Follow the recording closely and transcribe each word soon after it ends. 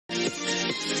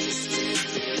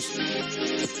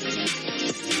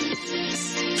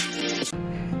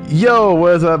Yo,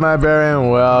 what's up, my bear, and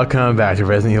welcome back to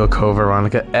Resident Evil Code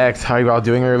Veronica X. How you all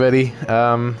doing, everybody?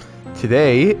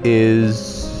 Today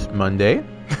is Monday.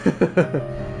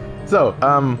 So,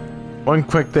 one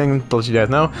quick thing to let you guys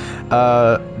know.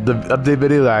 The update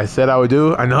video that I said I would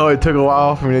do, I know it took a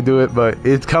while for me to do it, but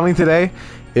it's coming today.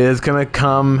 It is gonna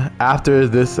come after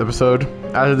this episode,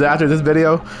 after this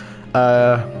video.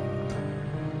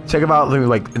 Check them out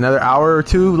like another hour or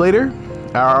two later.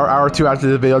 Hour or two after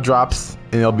the video drops,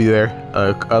 and it'll be there.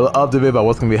 I'll update video about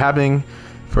what's gonna be happening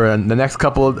for the next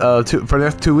couple for the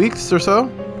next 2 weeks or so,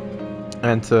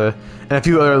 and a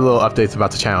few other little updates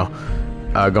about the channel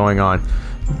going on.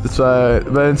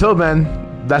 But until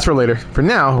then, that's for later. For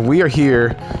now, we are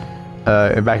here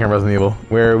back in Resident Evil,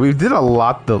 where we did a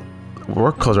lot. The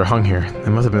work clothes are hung here.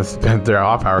 They must have been spent their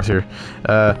off hours here.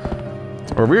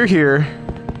 Where we're here,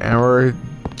 and we're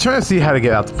trying to see how to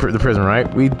get out the prison,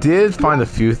 right? We did find a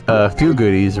few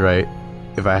goodies, right?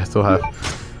 If I still have.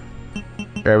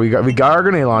 Alright, we got our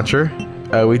grenade launcher.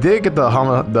 We did get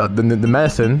the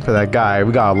medicine for that guy.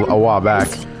 We got a while back.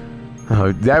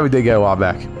 That we did get a while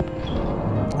back.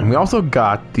 And we also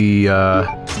got the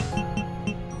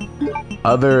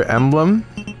other emblem.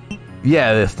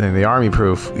 Yeah, this thing, the army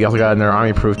proof. We also got another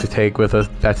army proof to take with us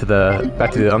back to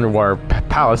the underwater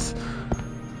palace.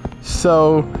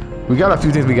 So we got a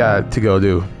few things we got to go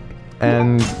do.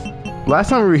 And last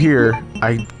time we were here,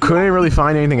 I couldn't really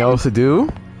find anything else to do.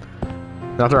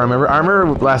 Not that I remember. I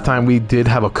remember last time we did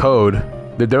have a code.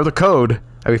 There was a code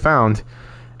that we found,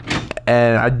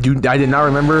 and I did not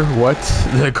remember what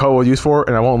the code was used for,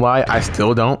 and I won't lie, I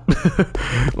still don't.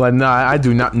 Like, no, I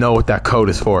do not know what that code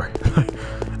is for.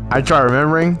 I tried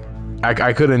remembering,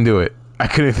 I couldn't do it. I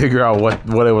couldn't figure out what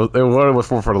it was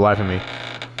for the life of me.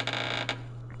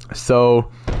 So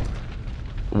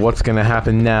what's gonna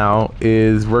happen now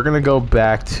is we're gonna go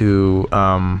back to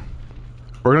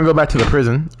the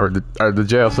prison or the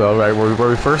jail cell, right, where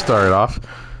we first started off.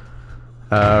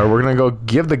 We're gonna go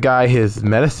give the guy his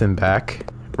medicine back.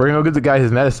 We're gonna go give the guy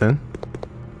his medicine,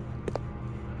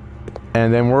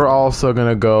 and then we're also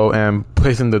gonna go and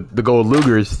place in the gold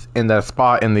Lugers in that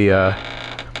spot in the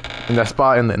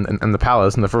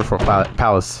palace, in the first floor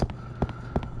palace.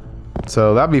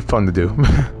 So that'd be fun to do.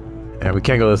 Yeah, we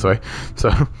can't go this way, so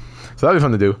that'd be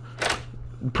fun to do.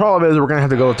 The problem is we're gonna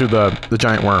have to go through the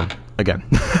giant worm again,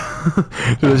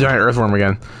 through the giant earthworm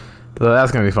again. So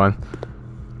that's gonna be fun.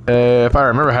 If I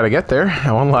remember how to get there,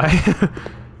 I won't lie.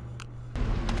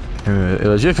 And it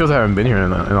legit feels like I haven't been here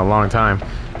in a long time.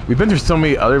 We've been through so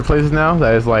many other places now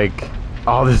that it's like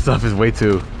all this stuff is way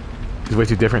too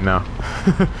different now.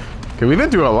 Cause we've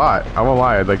been through a lot. I won't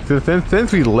lie. Like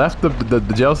since we left the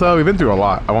jail cell, we've been through a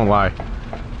lot. I won't lie.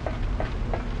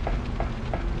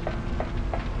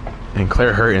 And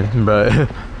Claire hurting, but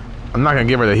I'm not gonna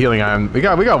give her the healing item. We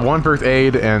got one first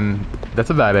aid, and that's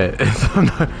about it. So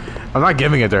I'm not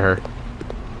giving it to her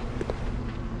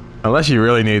unless she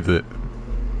really needs it.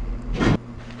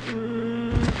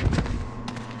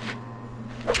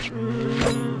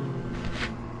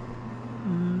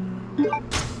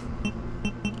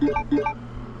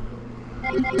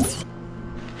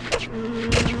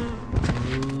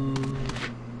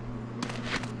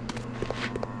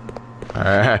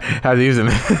 Alright, had to use him.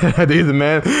 Had to use him,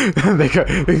 man.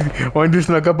 One dude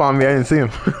snuck up on me, I didn't see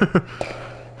him.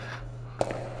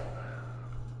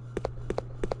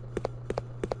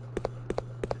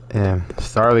 Damn,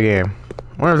 start of the game.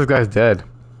 I wonder if this guy's dead.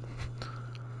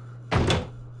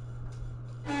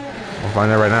 We'll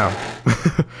find out right now.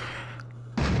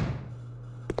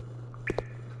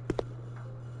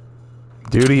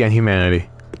 Duty and humanity.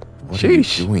 What are you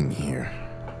doing here?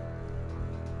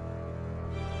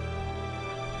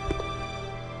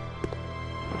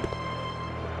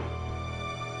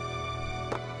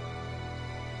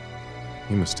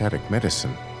 Hemostatic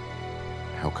medicine.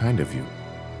 How kind of you.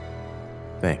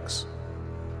 Thanks.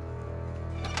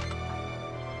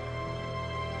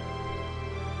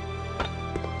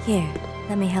 Here,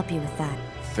 let me help you with that.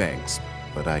 Thanks,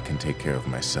 but I can take care of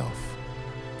myself.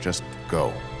 Just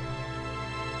go.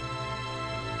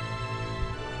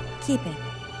 Keep it.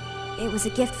 It was a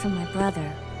gift from my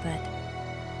brother, but...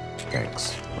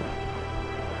 Thanks.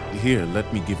 Here,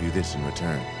 let me give you this in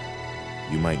return.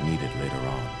 You might need it later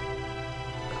on.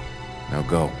 Now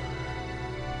go.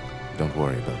 Don't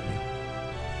worry about me.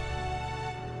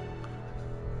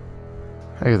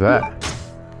 Look at that.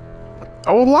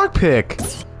 Oh,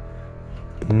 lockpick!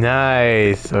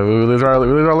 Nice. So we lose our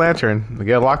lantern. We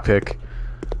get a lockpick.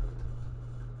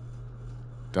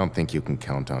 Don't think you can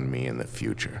count on me in the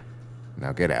future.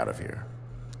 Now get out of here.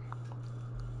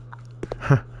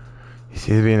 He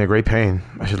seems to be in a great pain.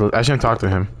 I shouldn't talk to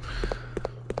him.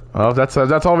 Well, that's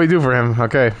all we do for him.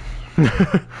 Okay.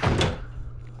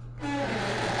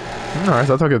 Alright,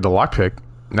 so I'll get the lockpick.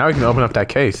 Now we can open up that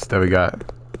case that we got.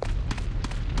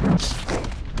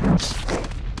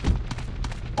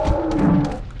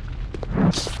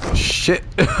 Shit.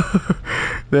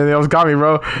 Then they almost got me,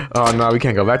 bro. Oh no, we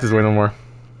can't go back this way no more.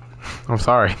 I'm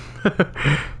sorry.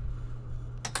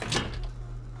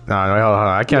 Nah, no, hold on.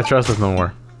 I can't trust this no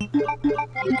more.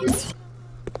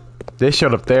 They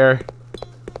showed up there.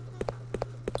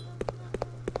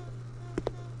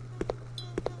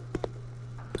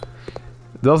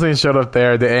 Those things showed up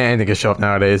there. Anything can show up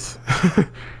nowadays.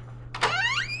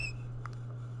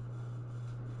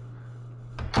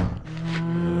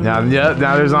 Now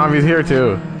there's zombies here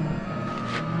too.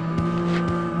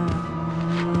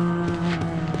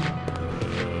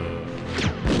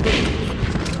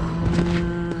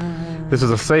 This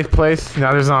is a safe place.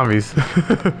 Now there's zombies.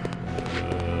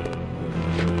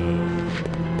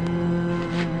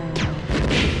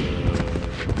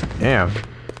 Damn,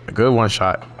 a good one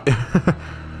shot.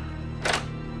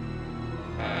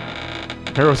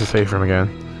 Here was the safe room again.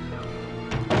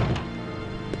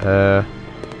 I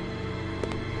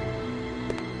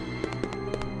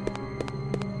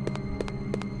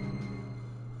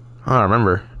don't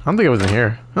remember. I don't think it was in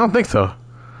here. I don't think so.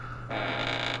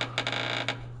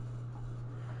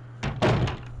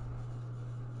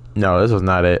 No, this was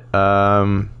not it.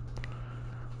 Oh,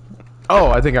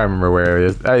 I think I remember where it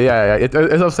is. Yeah, it's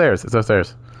upstairs. It's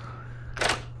upstairs.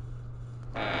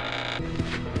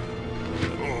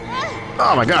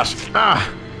 Oh my gosh!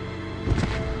 Ah!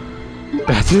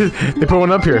 That's it. They put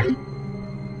one up here.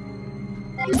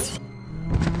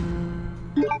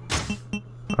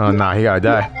 Oh nah, he gotta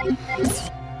die.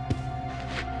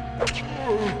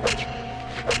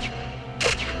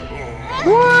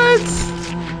 What?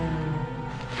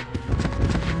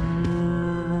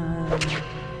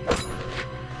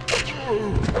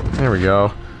 There we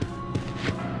go.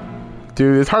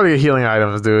 Dude, it's hardly healing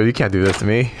items, dude. You can't do this to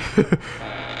me.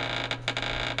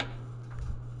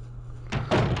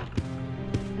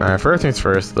 Alright, first things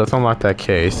first, let's unlock that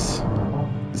case.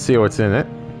 See what's in it.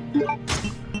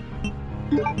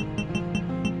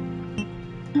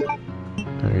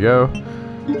 There we go.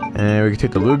 And we can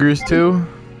take the Lugers too.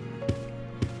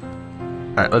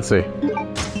 Alright, let's see.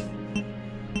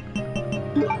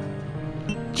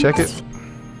 Check it.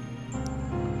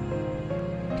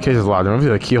 The case is locked. There must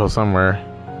be a keyhole somewhere.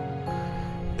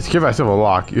 It's secured by a simple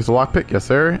lock. Use the lockpick, yes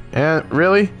sir. And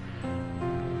really?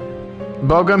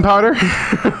 Ball gunpowder?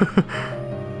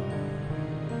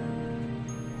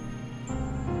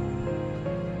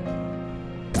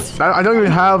 I don't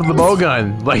even have the bow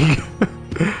gun. Like,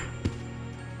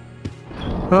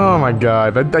 oh my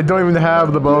god, I don't even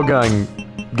have the bow gun.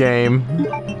 Game.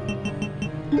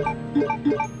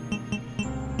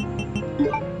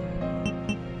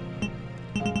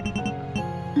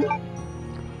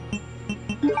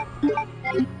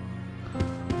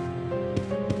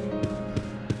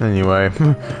 Anyway,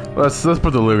 let's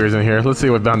put the Lugers in here. Let's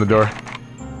see what's behind the door.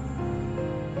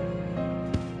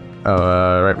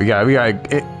 Oh, right. We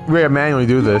gotta manually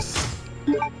do this.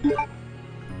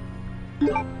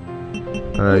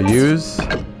 Use.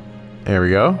 There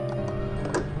we go.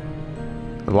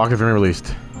 The lock has been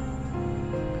released.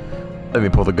 Let me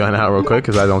pull the gun out real quick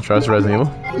because I don't trust Resident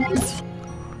Evil.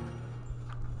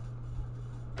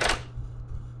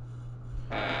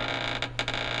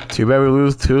 Too bad we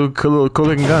lose two cool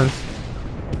looking guns.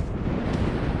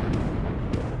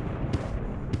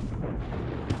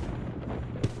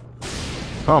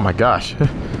 Oh my gosh.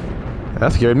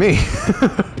 That scared me.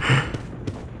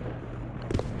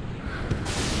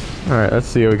 Alright, let's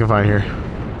see what we can find here.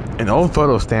 An old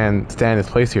photo stand is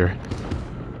placed here.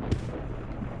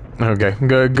 Okay,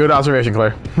 good observation,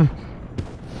 Claire.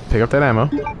 Pick up that ammo.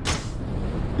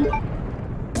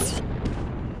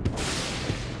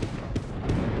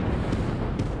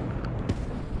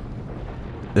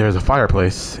 There's a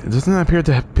fireplace. It doesn't appear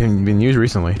to have been used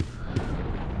recently.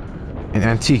 An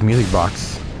antique music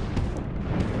box.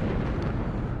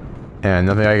 And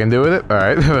nothing I can do with it?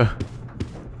 Alright.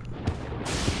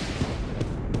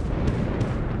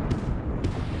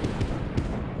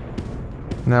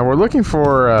 Now we're looking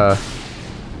for, I'm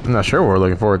not sure what we're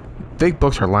looking for. Thick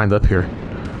books are lined up here.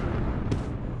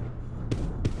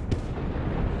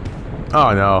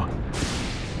 Oh no.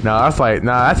 No, that's like,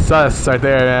 nah, that's sus right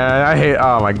there, man. I hate,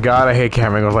 oh my god, I hate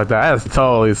camera angles like that. That's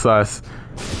totally sus.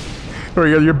 Or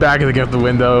your back is against the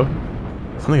window.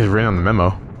 Something is written on the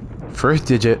memo. First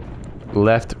digit,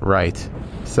 left, right.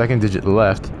 Second digit,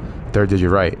 left. Third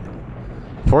digit, right.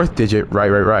 Fourth digit, right,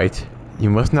 right, right. You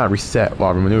must not reset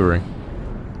while maneuvering.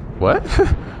 What?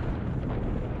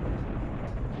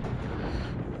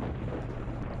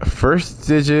 First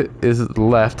digit is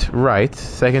left, right.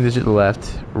 Second digit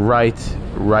left, right,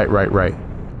 right, right, right.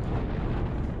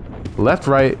 Left,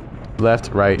 right, left,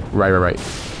 right, right, right, right.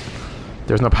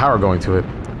 There's no power going to it.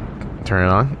 Turn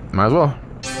it on. Might as well.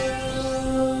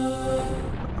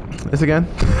 This again.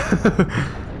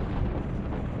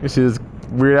 You see this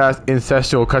weird ass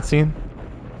incestual cutscene?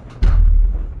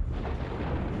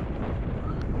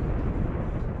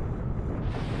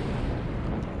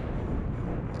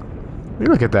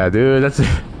 Look at that, dude. That's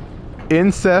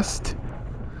incest.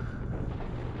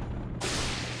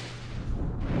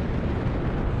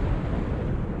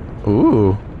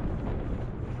 Ooh.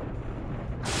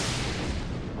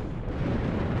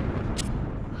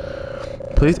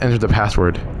 Please enter the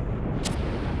password.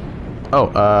 Oh,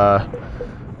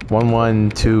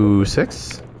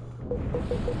 1126.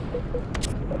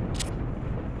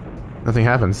 Nothing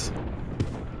happens.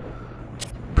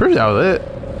 Pretty that was it.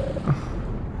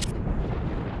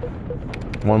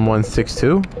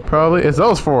 1162, probably. It's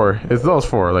those four. It's those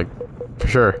four, like, for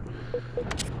sure.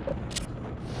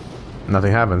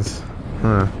 Nothing happens.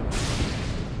 Huh.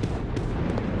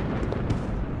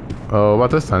 Oh, what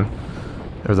about this time?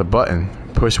 There's a button.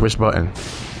 Push which button?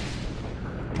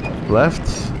 Left.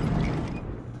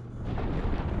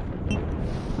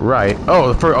 Right.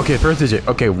 Oh, okay, first digit.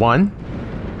 Okay, 1.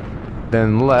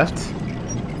 Then left.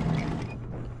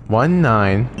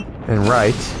 19. Then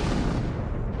right.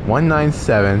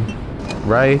 197.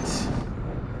 Right.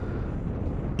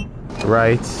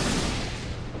 Right.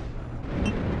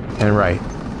 And right.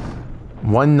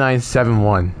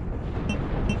 1971.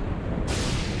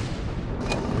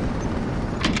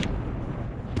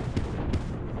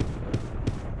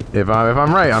 If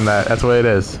I'm right on that, that's what it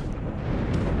is.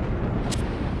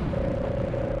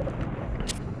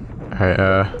 Alright,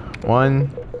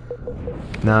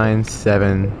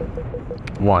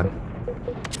 1971.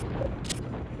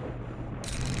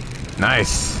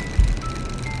 Nice.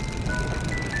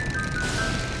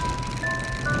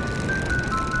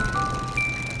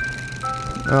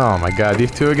 Oh my god,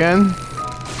 these two again?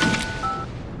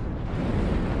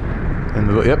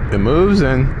 And yep, it moves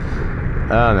and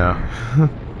oh no.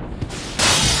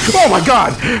 Oh my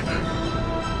god!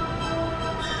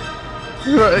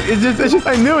 It's just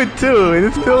I knew it too, and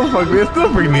it still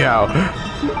freaked me out.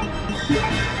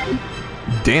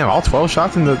 Damn, all 12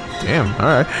 shots in the damn,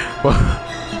 alright. Well,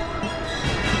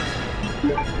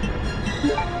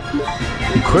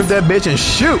 equip that bitch and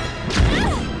shoot!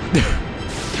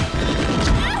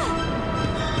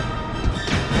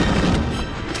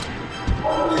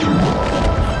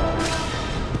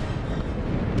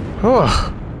 Oh.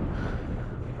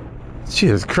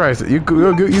 Jesus Christ, you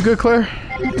good, Claire?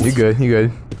 You good, you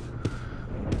good.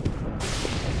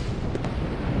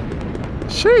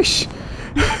 Sheesh.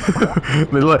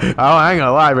 But look, I ain't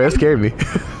gonna lie, man, it scared me.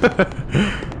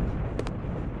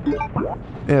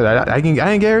 Yeah, I didn't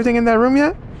get everything in that room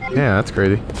yet? Yeah, that's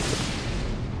crazy.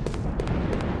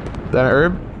 Is that an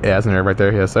herb? Yeah, that's an herb right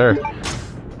there, yes sir.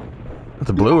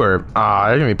 That's a blue herb. Ah,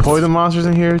 there's gonna be poison monsters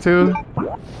in here too.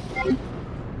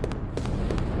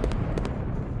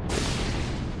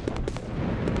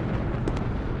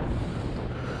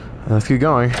 Let's keep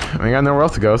going. I got nowhere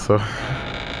else to go, so.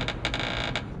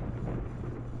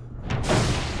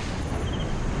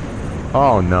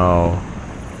 Oh no.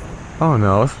 Oh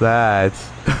no, what's that?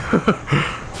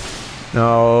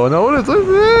 No, what is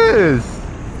this?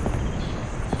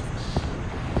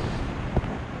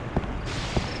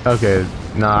 Okay,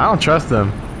 nah, I don't trust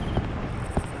them.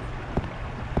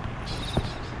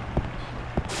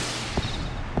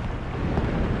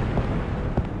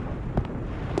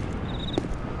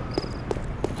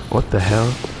 What the hell?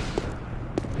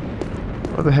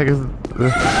 What the heck is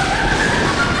this?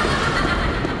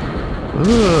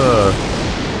 Ugh.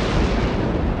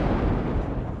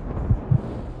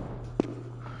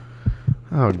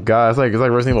 Oh god, it's like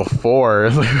Resident Evil 4.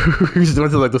 It's like we just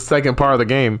went to like the second part of the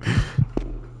game.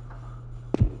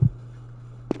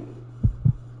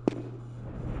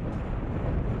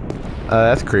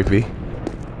 That's creepy.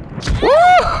 Woo!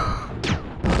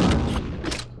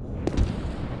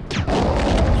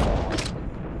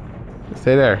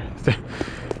 Stay there.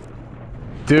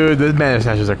 Dude, these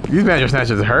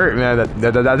Bandersnatchers hurt, man.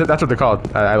 That's what they're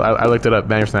called. I looked it up.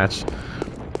 Bandersnatch.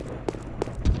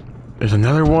 There's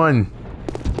another one.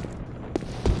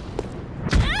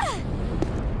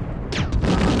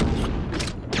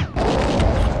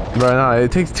 Bro, no,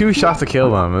 it takes 2 shots to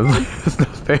kill them. It's not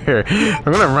fair. I'm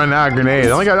gonna run out of grenades.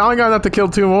 I only got enough to kill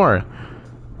 2 more.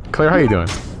 Claire, how you doing?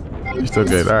 You're still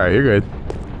good. All right, you're good.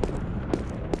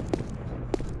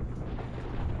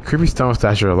 Creepy stone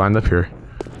statues are lined up here.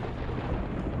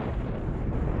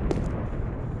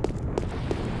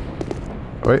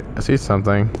 Wait, I see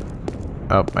something.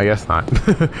 Oh, I guess not.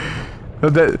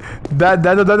 that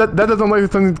doesn't look like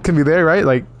something can be there, right?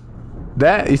 Like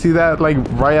that. You see that like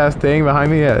bright ass thing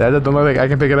behind me? Yeah, that doesn't look like I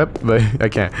can pick it up, but I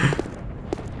can't.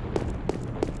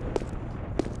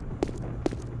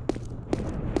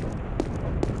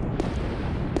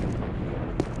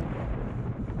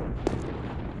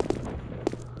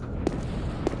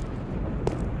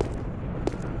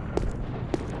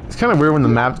 It's kind of weird when the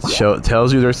map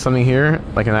tells you there's something here,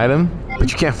 like an item,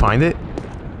 but you can't find it.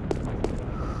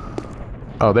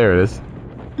 Oh, there it is.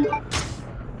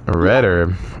 A red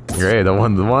herb. Great, the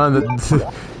one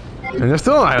that... And there's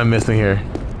still an item missing here.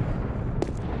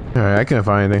 Alright, I couldn't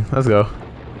find anything. Let's go.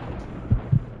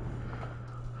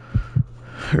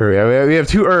 Alright, we have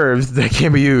 2 herbs that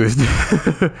can't be used.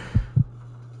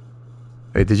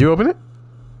 Wait, did you open it?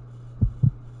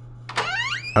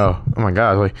 Oh my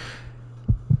god, like...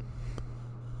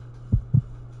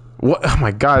 What? Oh my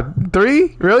god,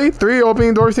 3? Really? 3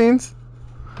 opening door scenes?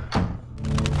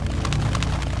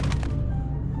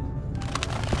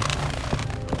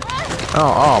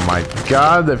 Oh my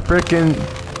god, the freaking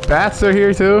bats are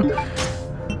here too?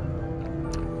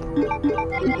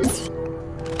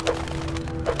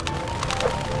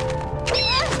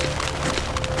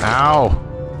 Ow!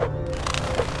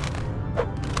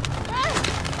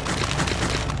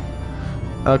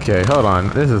 Okay, hold on.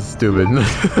 This is stupid.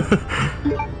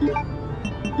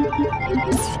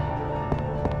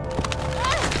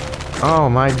 Oh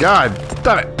my god!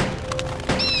 Stop it!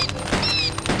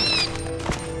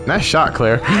 Nice shot,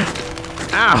 Claire.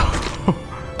 Ow!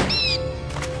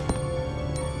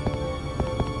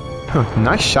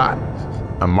 Nice shot.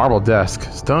 A marble desk.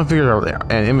 Stone figures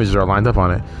and images are lined up on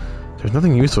it. There's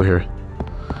nothing useful here.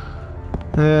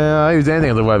 Yeah, I use anything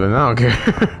as a weapon. I don't care.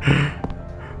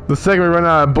 The second we run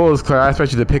out of bullets, Claire, I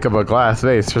expect you to pick up a glass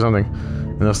vase or something.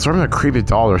 An assortment of creepy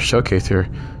dolls are showcased here.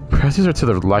 Perhaps these are to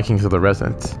the likings of the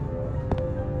residents.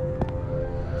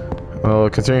 Well,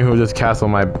 considering who this castle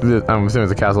might... I'm assuming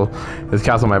it's a castle. This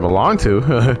castle might belong to.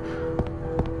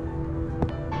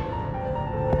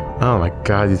 Oh my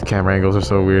god, these camera angles are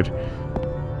so weird.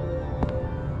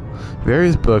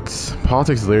 Various books.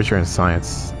 Politics, literature, and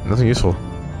science. Nothing useful.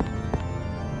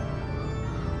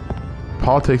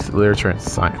 Politics, literature, and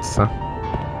science, huh?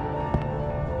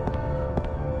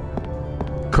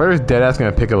 Claire's deadass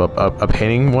gonna pick up a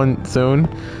painting one soon.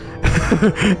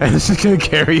 And she's gonna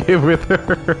carry it with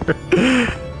her.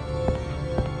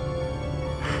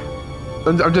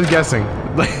 I'm just guessing.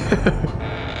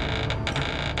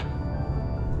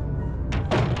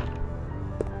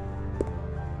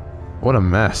 What a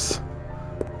mess.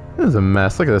 This is a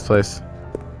mess. Look at this place.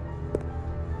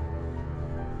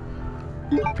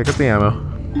 Pick up the ammo.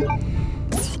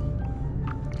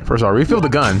 First, I'll refill the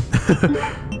gun.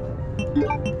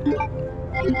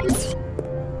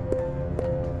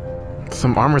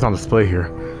 Some armor's on display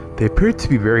here. They appear to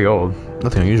be very old.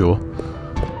 Nothing unusual.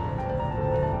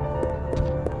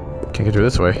 Can't get through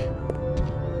this way.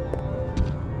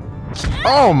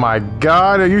 Oh my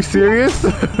god, are you serious?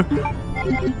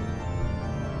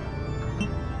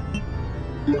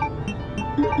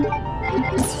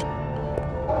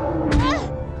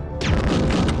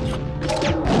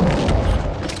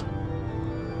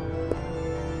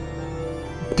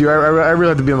 Dude, I really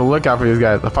have to be on the lookout for these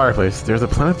guys. The fireplace. There's a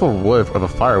plentiful wood of a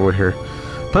firewood here.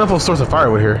 Plentiful source of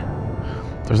firewood here.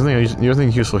 There's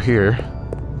nothing useful here.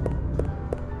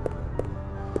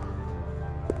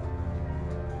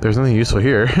 There's nothing useful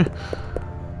here.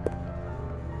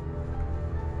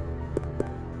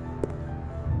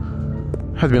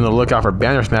 Have to be on the lookout for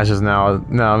banner smashes now.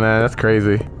 No man, that's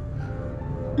crazy.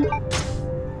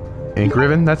 Ink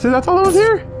ribbon. That's it. That's all that was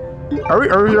here. Are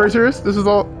we serious? This is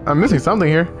all. I'm missing something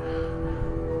here.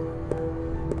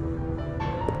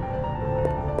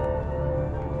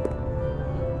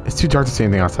 It's too dark to see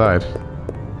anything outside.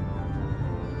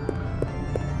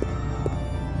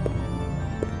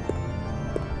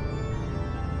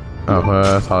 Oh,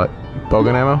 I saw it.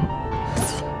 Bogan ammo?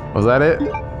 Was that it?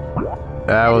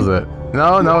 That was it.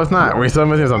 No, it's not. We're still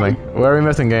missing something. What are we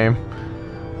missing, game?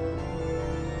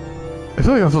 I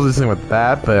feel like I'm supposed to do something with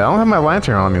that, but I don't have my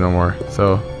lantern on me no more,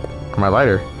 so... Or my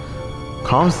lighter.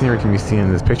 Calm scenery can be seen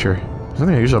in this picture. There's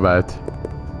nothing unusual about it.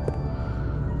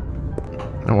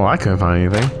 Oh, well, I couldn't find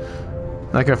anything.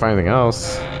 I couldn't find anything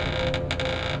else.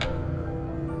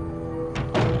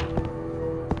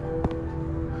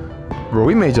 Bro,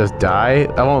 we may just die.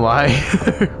 I won't lie.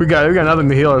 we got nothing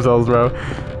to heal ourselves, bro.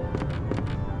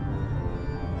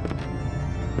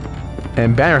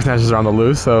 And banner snatches are on the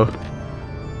loose, so...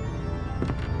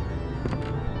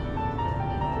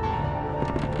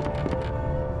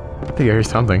 think I hear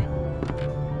something.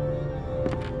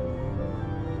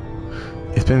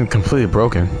 It's been completely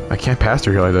broken. I can't pass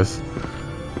through here like this. Is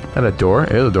that a door?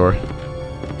 It is a door.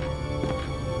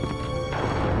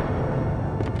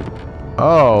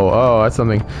 Oh, that's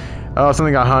something. Oh,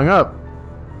 something got hung up.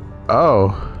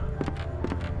 Oh.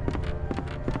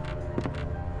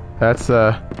 That's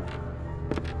oh,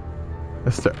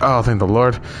 thank the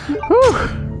Lord. Whew.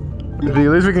 At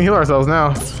least we can heal ourselves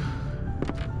now.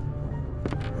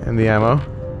 And the ammo.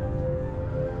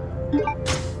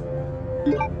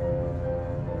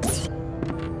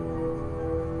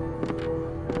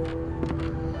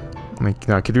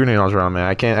 No, keep your nails around, man.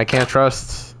 I can't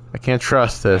trust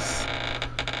this.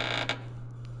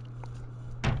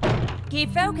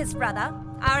 Keep focused, brother.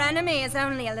 Our enemy is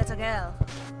only a little girl.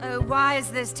 Oh, why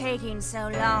is this taking so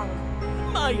long?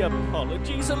 My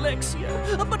apologies, Alexia,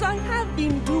 but I have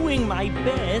been doing my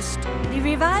best. The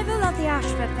revival of the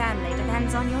Ashford family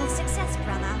depends on your success,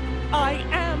 brother. I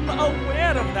am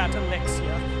aware of that,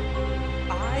 Alexia.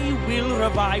 I will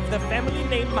revive the family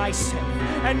name myself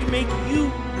and make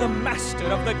you the master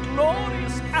of the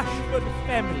glorious Ashford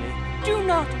family. Do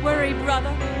not worry,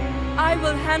 brother. I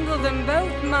will handle them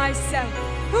both myself.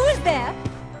 Who is there?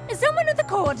 Is someone at the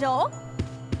corridor?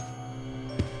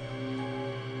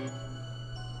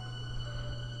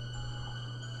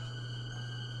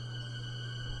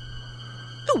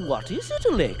 What is it,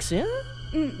 Alexia?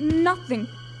 Nothing.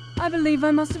 I believe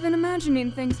I must have been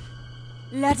imagining things.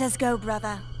 Let us go,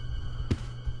 brother.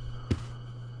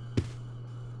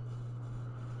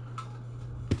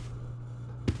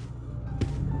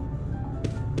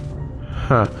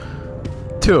 Huh.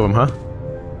 Two of them, huh?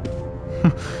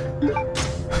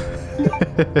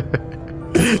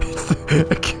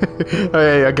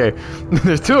 okay.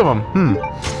 There's two of them.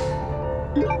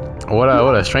 What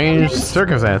a strange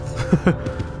circumstance.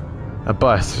 A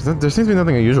bus. There seems to be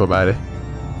nothing unusual about it.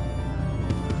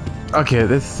 Okay,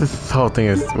 this whole thing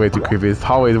is way too creepy. This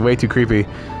hallway is way too creepy.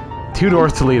 Two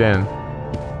doors to lead in.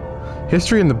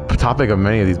 History and the topic of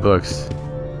many of these books.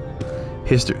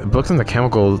 Books on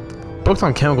chemicals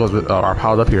are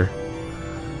piled up here.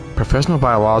 Professional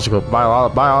biology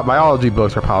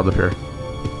books are piled up here.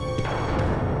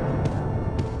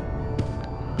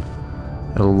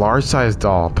 A large-sized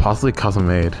doll, possibly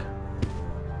custom-made.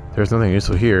 There's nothing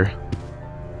useful here.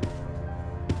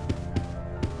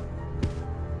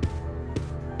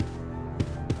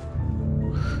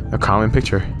 A common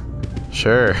picture.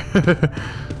 Sure.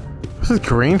 What's this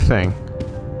green thing?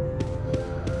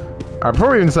 Alright,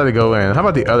 before we even decide to go in, how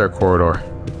about the other corridor?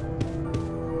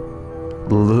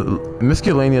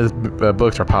 Miscellaneous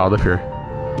books are piled up here.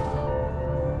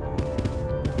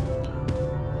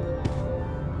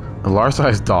 A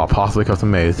large-sized doll, possibly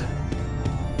custom-made.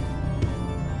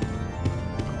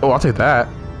 Oh, I'll take that.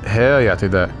 Hell yeah, I'll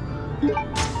take that.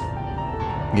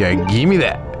 Yeah, give me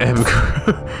that.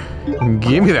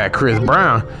 Give me that, Chris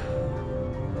Brown.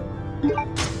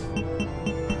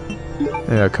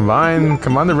 Yeah, combine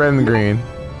the red and the green,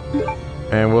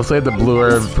 and we'll save the blue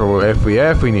herb for if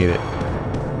we need it.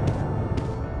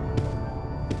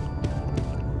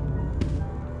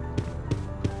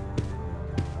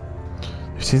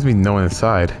 There seems to be no one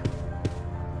inside.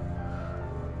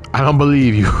 I don't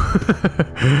believe you.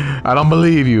 I don't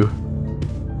believe you.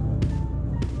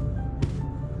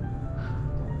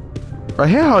 I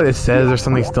hear how it says there's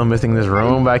something still missing in this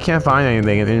room, but I can't find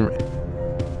anything.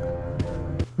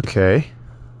 Okay.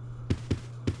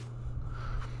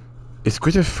 It's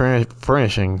creative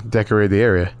furnishing decorate the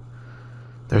area.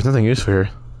 There's nothing useful here.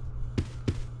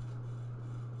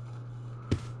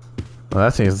 Well,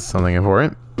 that seems something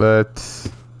important, but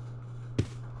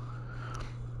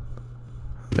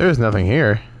there's nothing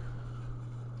here.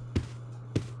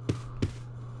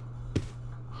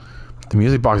 The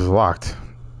music box is locked.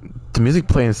 The music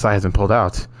player inside has been pulled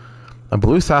out. A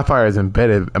blue sapphire is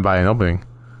embedded by an opening.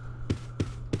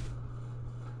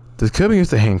 This could be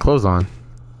used to hang clothes on.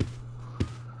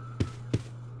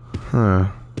 Huh.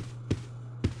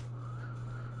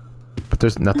 But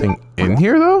there's nothing in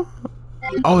here, though?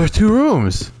 Oh, there's two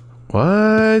rooms!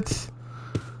 What?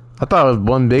 I thought it was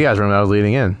one big-ass room that was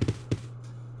leading in.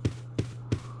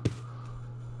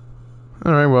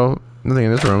 Alright, well, nothing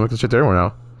in this room. Let's check the other one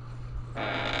out.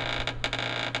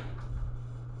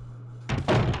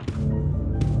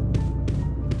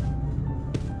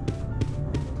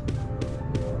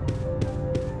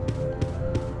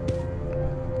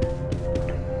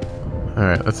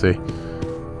 Alright, let's see.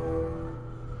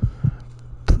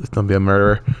 Please don't be a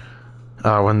murderer.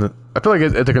 I feel like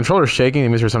if the controller's shaking, it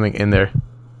means there's something in there.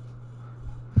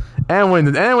 And when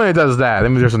it does that, it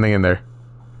means there's something in there.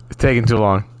 It's taking too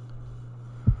long.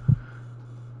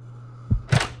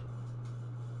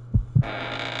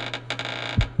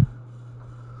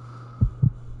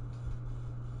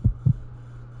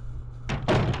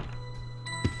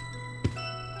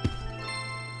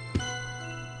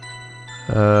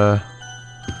 Oh.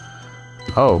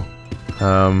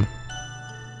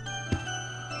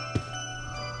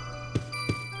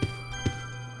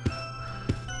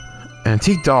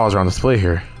 Antique dolls are on display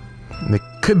here. They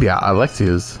could be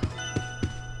Alexia's.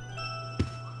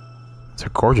 These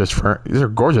are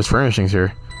gorgeous furnishings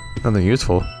here. Nothing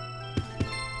useful.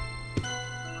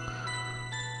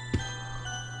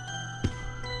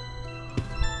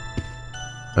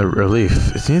 A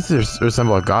relief. It seems to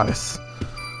resemble a goddess.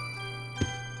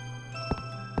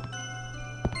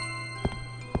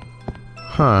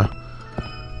 Huh.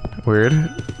 Weird.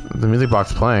 The music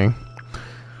box playing.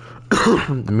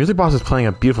 The music box is playing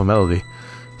a beautiful melody.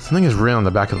 Something is written on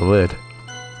the back of the lid.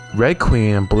 Red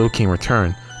Queen and Blue King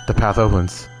return. The path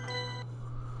opens.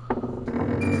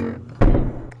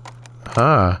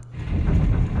 Huh.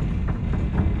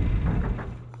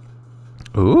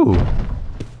 Ooh.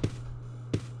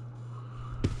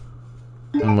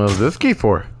 What's this key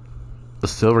for? The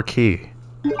silver key.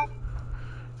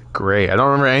 Great. I don't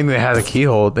remember anything that has a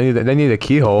keyhole. They need a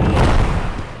keyhole.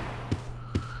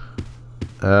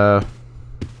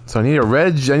 So I need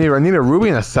a ruby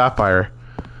and a sapphire.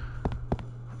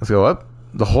 Let's go up.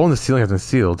 The hole in the ceiling has been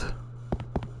sealed.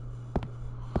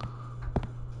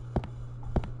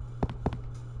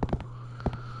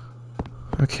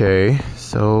 Okay,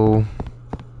 so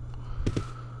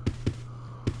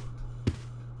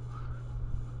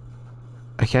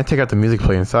I can't take out the music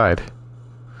play inside.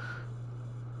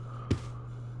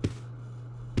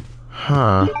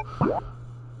 Huh.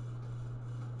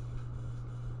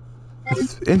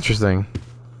 It's interesting.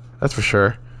 That's for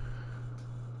sure.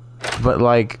 But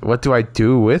like, what do I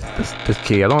do with this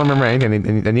key? I don't remember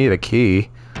anything. I need a key.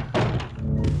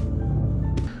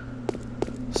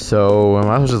 So I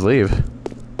might as well just leave.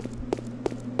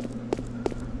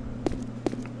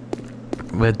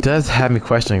 But it does have me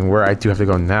questioning where I do have to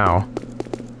go now.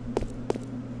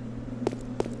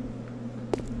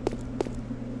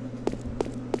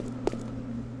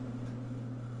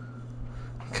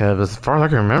 Because as far as I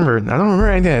can remember, I don't remember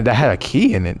anything that had a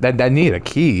key in it. That needed a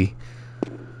key.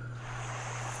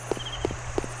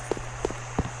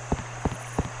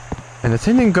 And the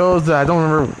same thing goes that I don't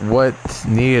remember what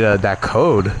needed that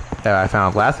code that I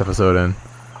found last episode in.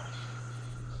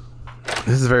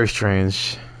 This is very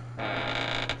strange.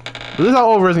 But this is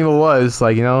how old Resident Evil was,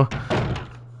 like, you know,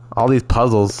 all these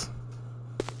puzzles.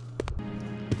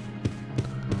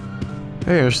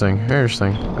 Very interesting, very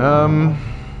interesting.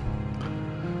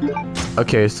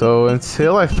 Okay, so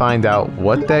until I find out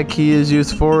what that key is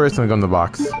used for, it's gonna go in the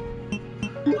box.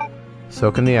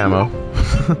 Soak in the ammo.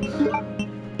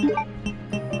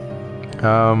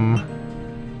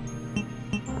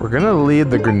 We're gonna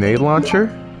leave the grenade launcher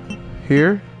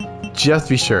here, just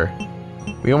to be sure.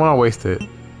 We don't want to waste it,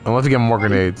 unless we get more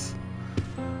grenades.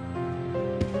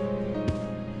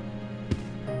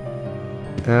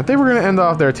 And I think we're gonna end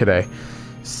off there today.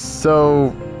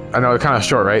 So I know it's kind of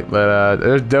short, right?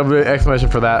 But there'll be an explanation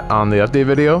for that on the update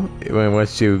video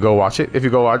once you go watch it. When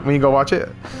you go watch it,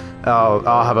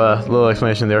 I'll have a little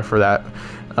explanation there for that.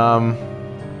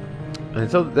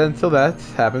 Until that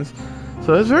happens.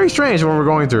 So it's very strange what we're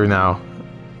going through now.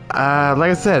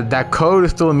 Like I said, that code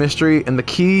is still a mystery, and the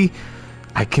key,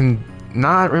 I can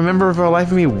not remember for the life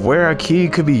of me where a key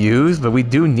could be used, but we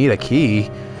do need a key.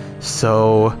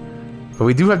 So, but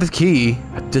we do have this key.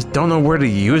 I just don't know where to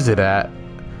use it at.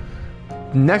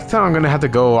 Next time I'm gonna have to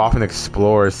go off and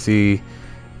explore, see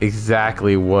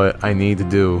exactly what I need to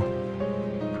do.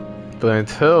 But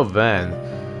until then,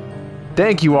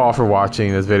 thank you all for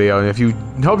watching this video, and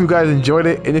hope you guys enjoyed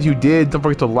it, and if you did, don't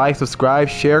forget to like, subscribe,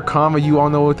 share, comment. You all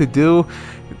know what to do.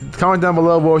 Comment down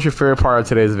below what was your favorite part of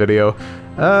today's video.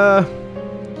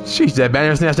 Sheesh, that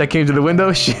banner snatch that came through the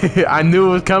window, shit, I knew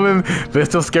it was coming, but it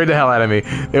still scared the hell out of me.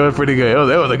 It was pretty good.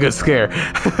 It was a good scare,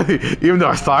 even though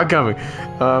I saw it coming.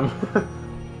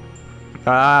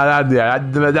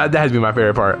 That has been my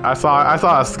favorite part. I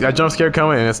saw a jump scare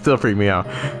coming, and it still freaked me out.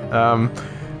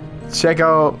 Check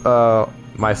out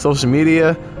my social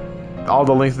media. All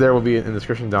the links there will be in the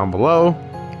description down below.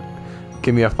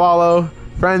 Give me a follow,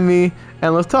 friend me,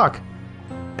 and let's talk.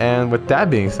 And with that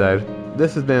being said,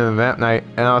 this has been Vamp Night,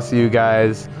 and I'll see you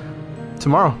guys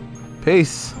tomorrow.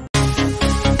 Peace.